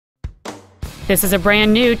This is a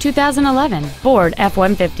brand new 2011 Ford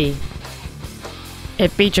F-150. It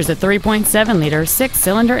features a 3.7-liter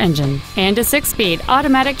six-cylinder engine and a 6-speed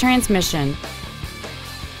automatic transmission.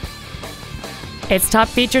 Its top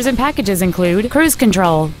features and packages include cruise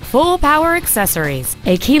control, full power accessories,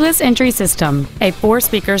 a keyless entry system, a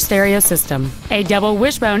 4-speaker stereo system, a double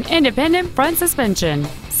wishbone independent front suspension,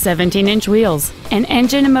 17-inch wheels, an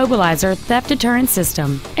engine immobilizer theft deterrent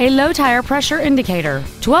system, a low tire pressure indicator,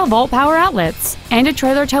 12-volt power outlets, and a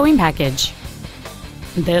trailer towing package.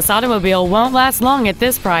 This automobile won't last long at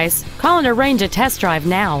this price. Call and arrange a test drive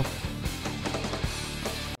now.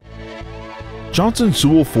 Johnson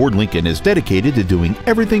Sewell Ford Lincoln is dedicated to doing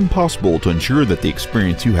everything possible to ensure that the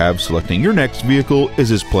experience you have selecting your next vehicle is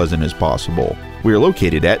as pleasant as possible. We are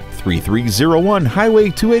located at 3301 Highway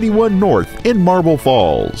 281 North in Marble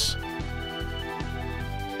Falls.